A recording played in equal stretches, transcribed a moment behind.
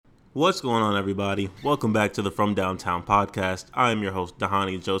What's going on, everybody? Welcome back to the From Downtown podcast. I'm your host,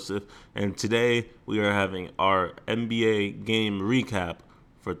 Dhani Joseph, and today we are having our NBA game recap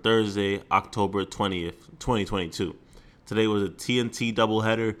for Thursday, October 20th, 2022. Today was a TNT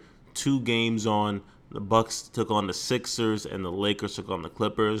doubleheader, 2 games on. The Bucks took on the Sixers, and the Lakers took on the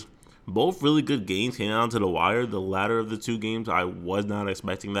Clippers. Both really good games came down to the wire. The latter of the 2 games, I was not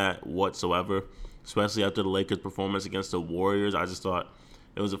expecting that whatsoever, especially after the Lakers' performance against the Warriors. I just thought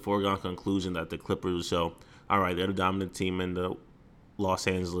it was a foregone conclusion that the Clippers would show, all right, they're the dominant team in the Los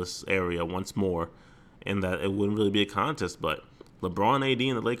Angeles area once more, and that it wouldn't really be a contest. But LeBron, AD,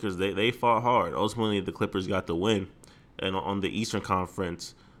 and the Lakers, they fought hard. Ultimately, the Clippers got the win. And on the Eastern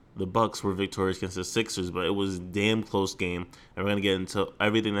Conference, the Bucks were victorious against the Sixers, but it was a damn close game. And we're going to get into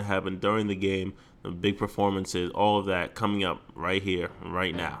everything that happened during the game, the big performances, all of that coming up right here,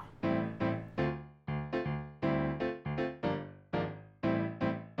 right now.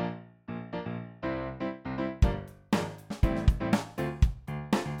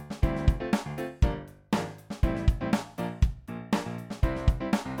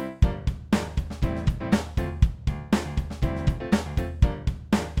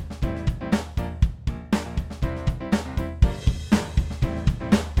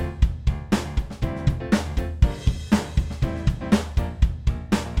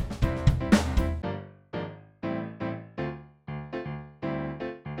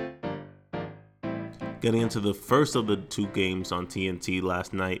 Getting into the first of the 2 games on TNT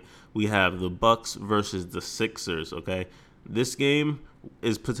last night, we have the Bucks versus the Sixers, okay? This game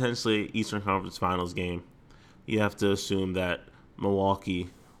is potentially an Eastern Conference Finals game. You have to assume that Milwaukee,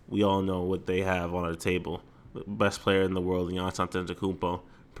 we all know what they have on the table. The best player in the world, Giannis Antetokounmpo,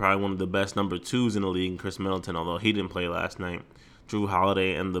 probably one of the best number 2s in the league, Chris Middleton, although he didn't play last night. Drew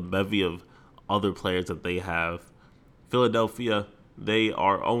Holiday and the bevy of other players that they have. Philadelphia, they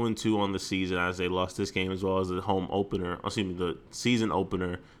are 0-2 on the season as they lost this game as well as the season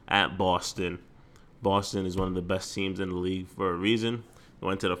opener at Boston. Boston is one of the best teams in the league for a reason. They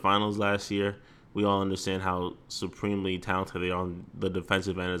went to the finals last year. We all understand how supremely talented they are on the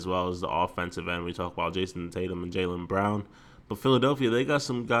defensive end as well as the offensive end. We talk about Jason Tatum and Jaylen Brown. But Philadelphia, they got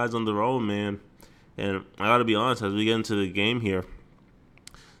some guys on their own, man. And I got to be honest, as we get into the game here,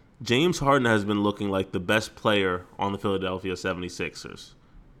 James Harden has been looking like the best player on the Philadelphia 76ers.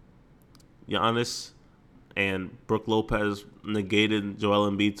 Giannis and Brook Lopez negated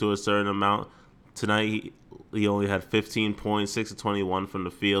Joel Embiid to a certain amount. Tonight, he only had 15 points, 6 of 21 from the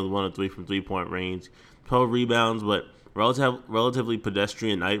field, 1 of 3 from three-point range, 12 rebounds, but relatively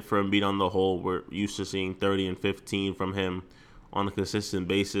pedestrian night for Embiid on the whole. We're used to seeing 30 and 15 from him on a consistent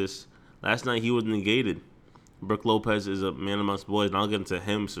basis. Last night, he was negated. Brook Lopez is a man amongst boys, and I'll get into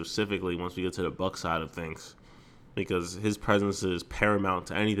him specifically once we get to the Bucks side of things, because his presence is paramount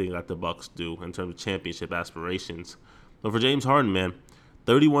to anything that the Bucks do in terms of championship aspirations. But for James Harden, man,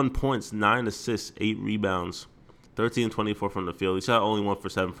 31 points, 9 assists, 8 rebounds, 13 and 24 from the field. He shot only 1 for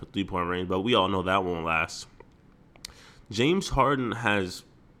 7 for three-point range, but we all know that won't last. James Harden has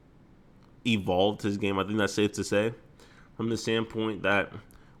evolved his game, I think that's safe to say, from the standpoint that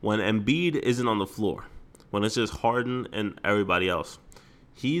when Embiid isn't on the floor, when it's just Harden and everybody else,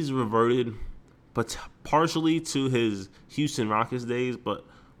 he's reverted but partially to his Houston Rockets days, but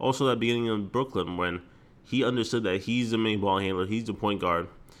also that beginning of Brooklyn when he understood that he's the main ball handler, he's the point guard.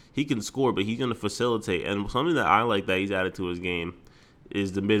 He can score, but he's going to facilitate. And something that I like that he's added to his game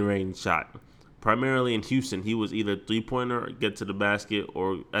is the mid-range shot. Primarily in Houston, he was either three-pointer, get to the basket,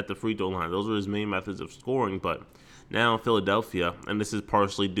 or at the free throw line. Those were his main methods of scoring. But now in Philadelphia, and this is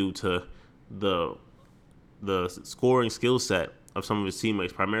partially due to the scoring skill set of some of his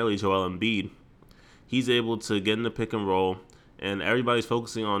teammates, primarily Joel Embiid, he's able to get in the pick and roll, and everybody's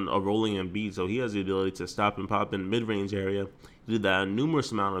focusing on a rolling Embiid, so he has the ability to stop and pop in the mid-range area. He did that a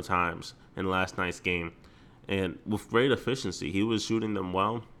numerous amount of times in last night's game, and with great efficiency. He was shooting them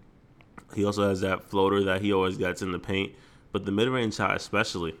well. He also has that floater that he always gets in the paint, but the mid-range shot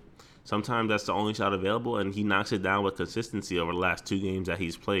especially, sometimes that's the only shot available, and he knocks it down with consistency over the last 2 games that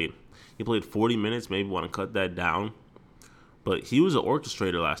he's played. He played 40 minutes, maybe want to cut that down. But he was an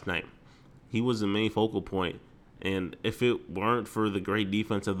orchestrator last night. He was the main focal point. And if it weren't for the great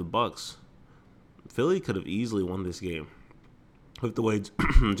defense of the Bucks, Philly could have easily won this game with the way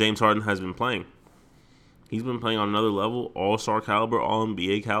James Harden has been playing. He's been playing on another level, all-star caliber,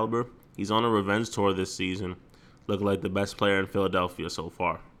 all-NBA caliber. He's on a revenge tour this season, looking like the best player in Philadelphia so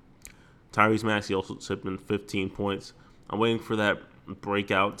far. Tyrese Maxey also chipped in 15 points. I'm waiting for that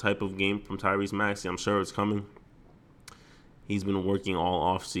breakout type of game from Tyrese Maxey. I'm sure it's coming. He's been working all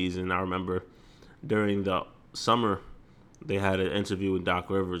off season. I remember during the summer they had an interview with Doc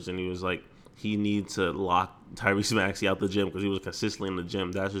Rivers, and he was like, he needs to lock Tyrese Maxey out the gym because he was consistently in the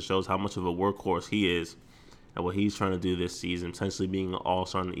gym. That just shows how much of a workhorse he is and what he's trying to do this season, potentially being an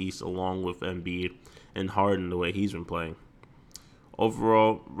all-star in the East along with Embiid and Harden the way he's been playing.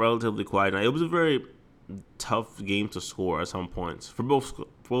 Overall, relatively quiet night. It was a very tough game to score at some points for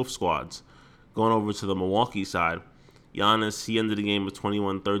both squads. Going over to the Milwaukee side, Giannis, he ended the game with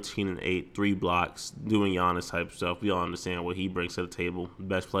 21, 13, and 8, 3 blocks, doing Giannis type stuff. We all understand what he brings to the table.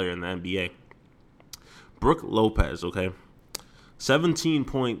 Best player in the NBA. Brook Lopez, okay? 17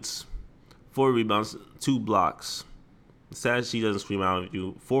 points, 4 rebounds, 2 blocks. Sad she doesn't scream out at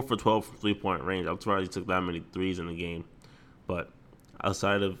you. 4 for 12 from 3-point range. I'm surprised he took that many threes in the game. But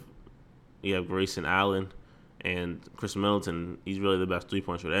outside of, you have Grayson Allen and Chris Middleton, he's really the best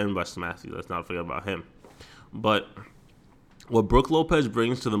 3-point shooter. And Wes Matthews, let's not forget about him. But what Brook Lopez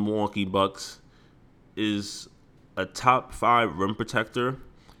brings to the Milwaukee Bucks is a top 5 rim protector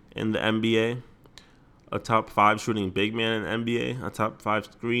in the NBA, a top 5 shooting big man in the NBA, a top 5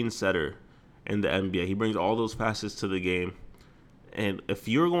 screen setter in the NBA. He brings all those facets to the game. And if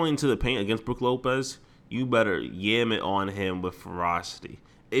you're going to the paint against Brook Lopez, you better yam it on him with ferocity,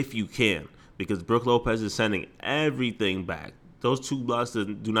 if you can, because Brook Lopez is sending everything back. Those 2 blocks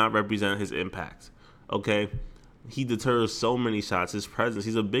do not represent his impact, okay? He deters so many shots. His presence,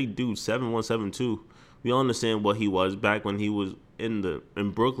 he's a big dude, 7'1", 7'2". We all understand what he was back when he was in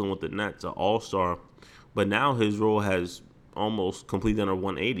Brooklyn with the Nets, an all-star. But now his role has almost completely under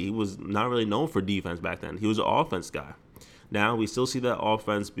 180. He was not really known for defense back then. He was an offense guy. Now we still see that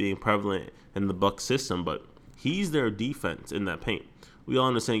offense being prevalent in the Bucks system, but he's their defense in that paint. We all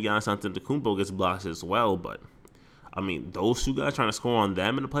understand Giannis Antetokounmpo gets blocks as well, but I mean, those 2 guys trying to score on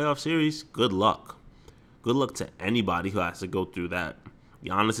them in the playoff series, good luck. Good luck to anybody who has to go through that.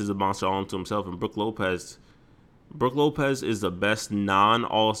 Giannis is a monster all unto himself, and Brook Lopez is the best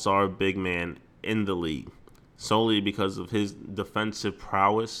non-all-star big man in the league, solely because of his defensive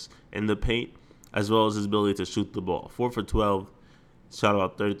prowess in the paint, as well as his ability to shoot the ball. 4 for 12, shot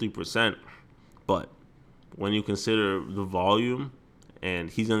about 33%. But when you consider the volume,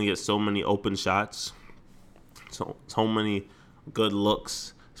 and he's going to get so many open shots, so many good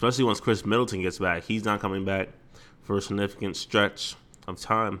looks, especially once Chris Middleton gets back. He's not coming back for a significant stretch of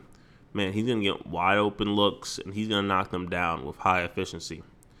time. Man, he's going to get wide open looks, and he's going to knock them down with high efficiency.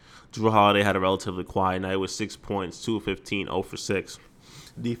 Drew Holiday had a relatively quiet night with 6 points, 2 of 15, 0 for 6.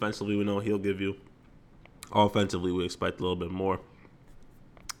 Defensively, we know he'll give you. Offensively, we expect a little bit more.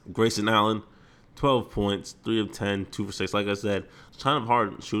 Grayson Allen, 12 points, 3 of 10, 2 for 6. Like I said, it's kind of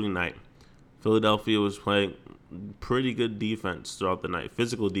hard shooting night. Philadelphia was playing pretty good defense throughout the night,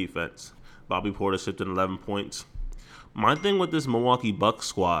 physical defense. Bobby Portis shipped in 11 points. My thing with this Milwaukee Bucks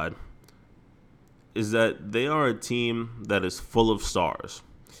squad is that they are a team that is full of stars.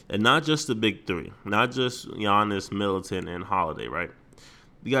 And not just the big 3, not just Giannis, Middleton, and Holiday, right?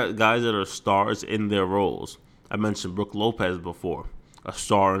 You got guys that are stars in their roles. I mentioned Brook Lopez before, a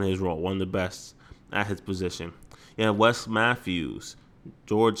star in his role, one of the best at his position. You have Wes Matthews,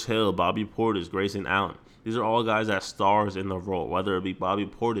 George Hill, Bobby Portis, Grayson Allen. These are all guys that stars in the role, whether it be Bobby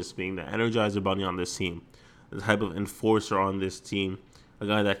Portis being the energizer bunny on this team, the type of enforcer on this team, a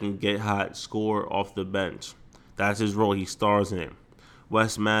guy that can get hot, score off the bench. That's his role. He stars in it.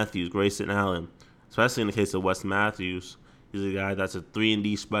 Wes Matthews, Grayson Allen, especially in the case of Wes Matthews, he's a guy that's a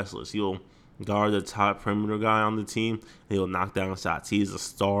 3-and-D specialist. He'll guard the top perimeter guy on the team, and he'll knock down shots. He's a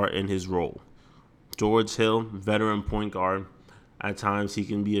star in his role. George Hill, veteran point guard. At times, he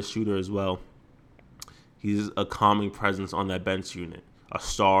can be a shooter as well. He's a calming presence on that bench unit, a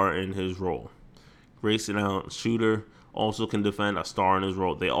star in his role. Grayson Allen, shooter, also can defend, a star in his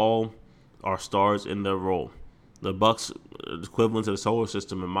role. They all are stars in their role. The Bucks equivalent to the solar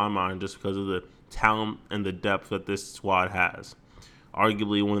system in my mind, just because of the talent and the depth that this squad has.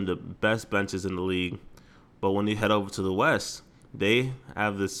 Arguably one of the best benches in the league. But when you head over to the West, they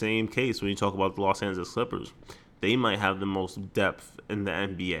have the same case when you talk about the Los Angeles Clippers. They might have the most depth in the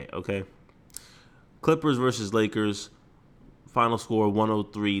NBA, okay? Clippers versus Lakers, final score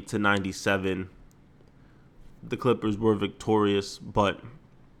 103-97. The Clippers were victorious, but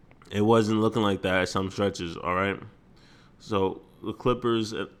it wasn't looking like that at some stretches, all right? So the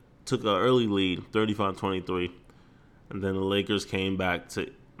Clippers took an early lead, 35-23, and then the Lakers came back to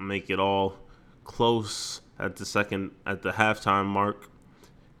make it all close at the halftime mark.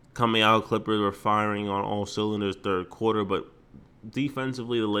 Coming out, Clippers were firing on all cylinders third quarter, but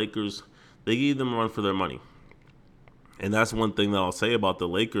defensively, the Lakers, they gave them a run for their money. And that's one thing that I'll say about the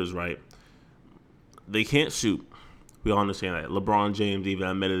Lakers, right? They can't shoot. We all understand that. LeBron James even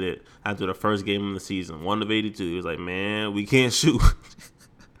admitted it after the first game of the season. 1 of 82. He was like, man, we can't shoot.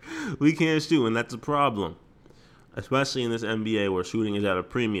 We can't shoot, and that's a problem. Especially in this NBA where shooting is at a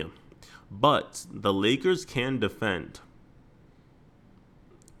premium. But the Lakers can defend.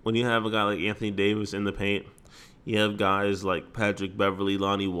 When you have a guy like Anthony Davis in the paint, you have guys like Patrick Beverley,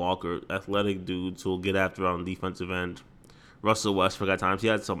 Lonnie Walker, athletic dudes who will get after on the defensive end. Russell Westbrook at times, he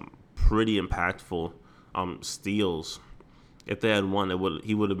had some pretty impactful steals. If they had won,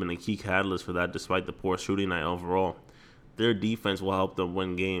 he would have been a key catalyst for that despite the poor shooting night overall. Their defense will help them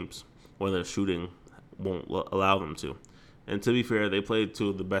win games when their shooting won't allow them to. And to be fair, they played two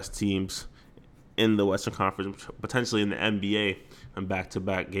of the best teams in the Western Conference, potentially in the NBA, in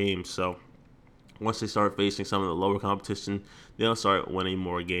back-to-back games. So once they start facing some of the lower competition, they'll start winning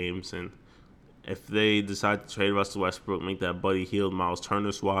more games. And if they decide to trade Russell Westbrook, make that Buddy Hield, Miles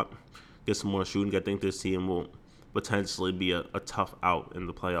Turner swap, get some more shooting, I think this team will potentially be a tough out in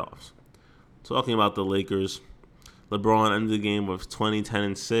the playoffs. Talking about the Lakers, LeBron ended the game with 20, 10,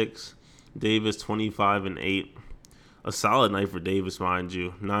 and 6. Davis 25 and 8. A solid night for Davis, mind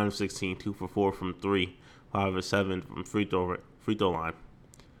you. 9 of 16, 2 for 4 from 3, 5 of 7 from free throw line.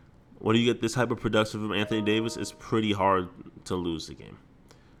 When you get this type of production from Anthony Davis, it's pretty hard to lose the game.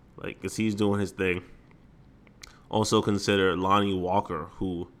 Because he's doing his thing. Also consider Lonnie Walker,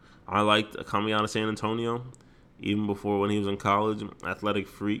 who I liked coming out of San Antonio, even before when he was in college. Athletic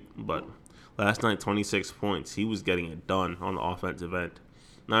freak, but last night, 26 points. He was getting it done on the offensive end.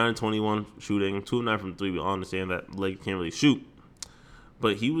 9 and 21 shooting, 2 of 9 from 3. We all understand that Lake can't really shoot.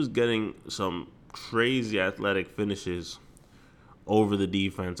 But he was getting some crazy athletic finishes over the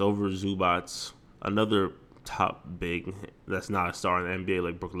defense, over Zubats, another top big that's not a star in the NBA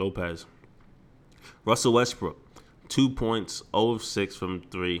like Brook Lopez. Russell Westbrook, 2 points, 0 of 6 from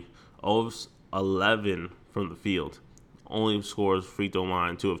 3, 0 of 11 from the field. Only scores free throw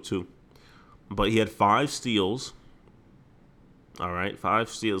line, 2 of 2. But he had 5 steals. All right, 5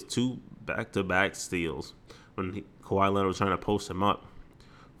 steals, 2 back-to-back steals when Kawhi Leonard was trying to post him up.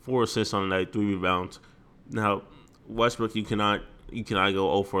 4 assists on the night, 3 rebounds. Now, Westbrook, you cannot go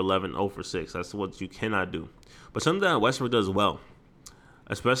 0 for 11, 0 for 6. That's what you cannot do. But something that Westbrook does well,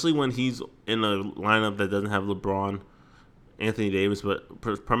 especially when he's in a lineup that doesn't have LeBron, Anthony Davis, but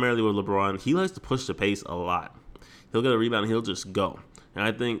primarily with LeBron, he likes to push the pace a lot. He'll get a rebound and he'll just go. And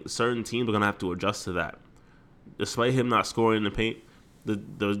I think certain teams are going to have to adjust to that. Despite him not scoring in the paint,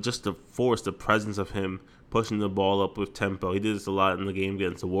 the presence of him pushing the ball up with tempo. He did this a lot in the game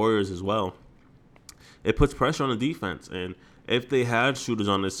against the Warriors as well. It puts pressure on the defense. And if they had shooters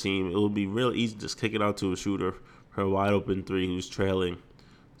on this team, it would be real easy to just kick it out to a shooter for a wide open 3 who's trailing,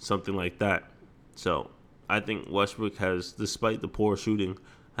 something like that. So I think Westbrook has, despite the poor shooting,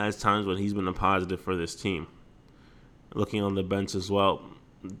 has times when he's been a positive for this team. Looking on the bench as well,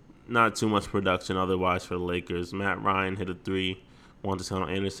 not too much production otherwise for the Lakers. Matt Ryan hit a 3. Wantesano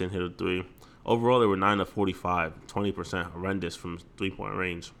Anderson hit a 3. Overall, they were 9 of 45, 20%, horrendous from 3-point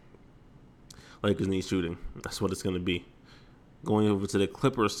range. Lakers need shooting. That's what it's going to be. Going over to the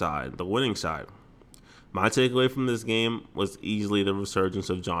Clippers side, the winning side. My takeaway from this game was easily the resurgence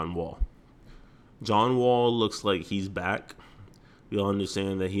of John Wall. John Wall looks like he's back. We all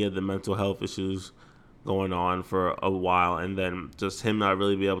understand that he had the mental health issues going on for a while, and then just him not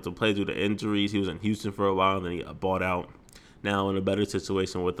really be able to play due to injuries. He was in Houston for a while, and then he got bought out. Now in a better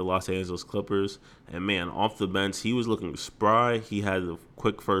situation with the Los Angeles Clippers. And man, off the bench, he was looking spry. He had a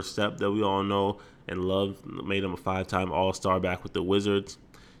quick first step that we all know and love. Made him a 5-time All-Star back with the Wizards.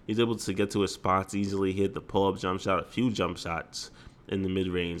 He's able to get to his spots easily. He hit the pull-up jump shot, a few jump shots in the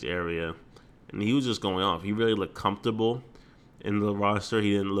mid-range area. And he was just going off. He really looked comfortable in the roster.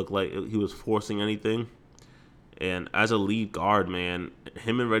 He didn't look like he was forcing anything. And as a lead guard, man,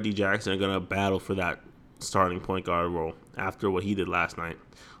 him and Reggie Jackson are going to battle for that starting point guard role after what he did last night.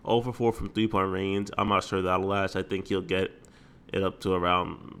 0 for 4 from 3-point range. I'm not sure that'll last. I think he'll get it up to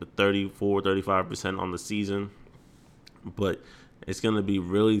around 34, 35% on the season. But it's going to be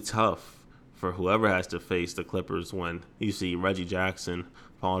really tough for whoever has to face the Clippers when you see Reggie Jackson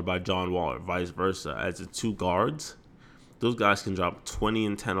followed by John Wall or vice versa. As the 2 guards, those guys can drop 20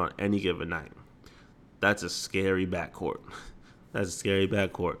 and 10 on any given night. That's a scary backcourt.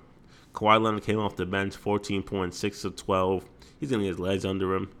 Kawhi Leonard came off the bench, 14 points, 6 of 12. He's going to get his legs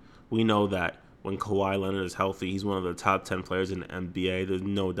under him. We know that when Kawhi Leonard is healthy, he's one of the top 10 players in the NBA. There's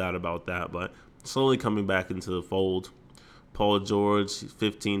no doubt about that. But slowly coming back into the fold. Paul George,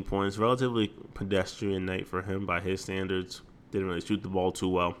 15 points. Relatively pedestrian night for him by his standards. Didn't really shoot the ball too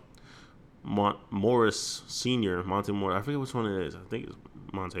well. Morris Sr., Monte Morris. I forget which one it is. I think it's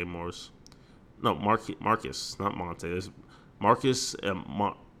Monte Morris. No, Marcus, not Monte. There's Marcus and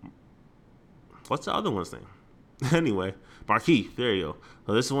what's the other one's name? Anyway, Marquis. There you go.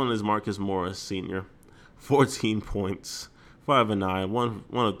 So this one is Marcus Morris Sr. 14 points, 5-9, one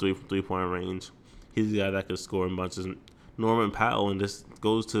of 3-point range. He's the guy that could score in bunches. Norman Powell, and this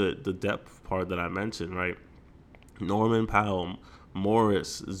goes to the depth part that I mentioned, right? Norman Powell,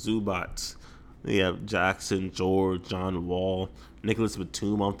 Morris, Zubac. You have Jackson, George, John Wall, Nicholas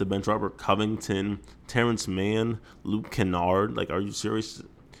Batum off the bench, Robert Covington, Terrence Mann, Luke Kennard. Like, are you serious?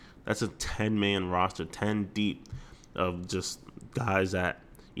 That's a 10-man roster, 10 deep of just guys that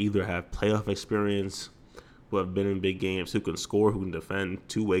either have playoff experience, who have been in big games, who can score, who can defend,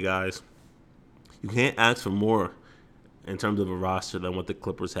 two-way guys. You can't ask for more in terms of a roster than what the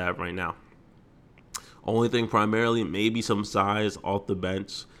Clippers have right now. Only thing primarily, maybe some size off the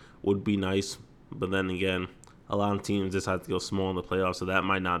bench would be nice. But then again, a lot of teams just have to go small in the playoffs, so that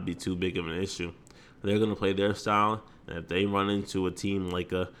might not be too big of an issue. They're going to play their style, and if they run into a team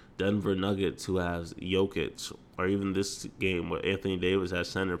like a Denver Nuggets who has Jokic, or even this game where Anthony Davis has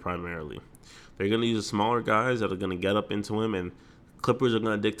center primarily, they're going to use the smaller guys that are going to get up into him, and Clippers are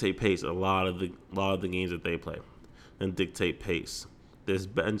going to dictate pace a lot of the games that they play, and dictate pace. This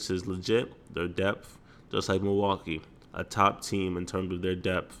bench is legit. Their depth, just like Milwaukee, a top team in terms of their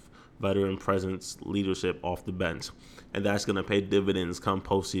depth, veteran presence, leadership off the bench. And that's going to pay dividends come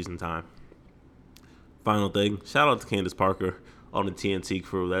postseason time. Final thing, shout out to Candace Parker on the TNT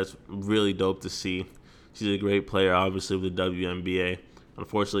crew. That's really dope to see. She's a great player, obviously, with the WNBA.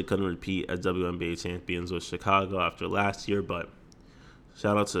 Unfortunately, couldn't repeat as WNBA champions with Chicago after last year, but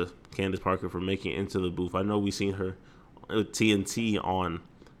shout out to Candace Parker for making it into the booth. I know we've seen her with TNT on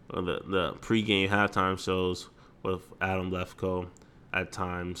the pregame halftime shows with Adam Lefkoe at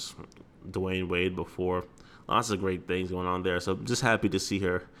times, Dwayne Wade before. Lots of great things going on there. So just happy to see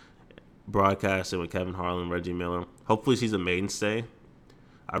her broadcasting with Kevin Harlan, Reggie Miller. Hopefully she's a mainstay.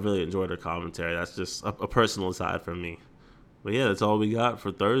 I really enjoyed her commentary. That's just a personal side from me. But yeah, that's all we got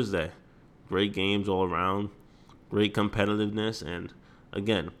for Thursday. Great games all around. Great competitiveness. And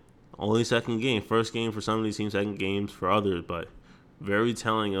again, only second game. First game for some of these teams, second games for others. But very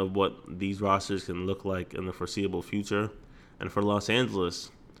telling of what these rosters can look like in the foreseeable future. And for Los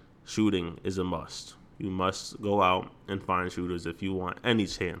Angeles, shooting is a must. You must go out and find shooters if you want any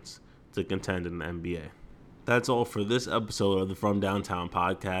chance to contend in the NBA. That's all for this episode of the From Downtown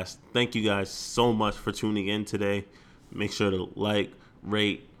podcast. Thank you guys so much for tuning in today. Make sure to like,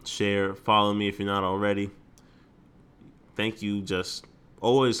 rate, share, follow me if you're not already. Thank you, just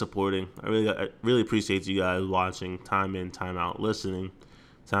always supporting. I really appreciate you guys watching, time in, time out, listening,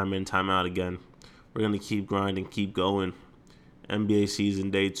 time in, time out again. We're going to keep grinding, keep going. NBA season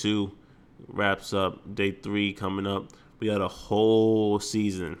day 2 wraps up. Day 3 coming up. We got a whole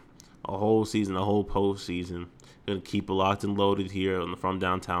season, a whole postseason. We're going to keep it locked and loaded here on the From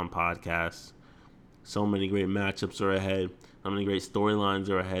Downtown podcast. So many great matchups are ahead. So many great storylines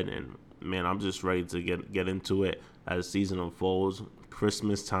are ahead. And, man, I'm just ready to get into it as the season unfolds.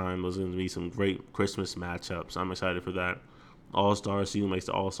 Christmas time, there's going to be some great Christmas matchups. I'm excited for that. All-Star season makes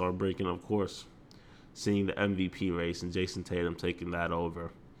the All-Star break, and, of course, seeing the MVP race and Jason Tatum taking that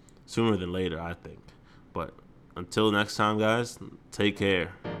over sooner than later, I think. But until next time, guys, take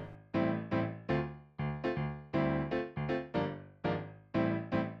care.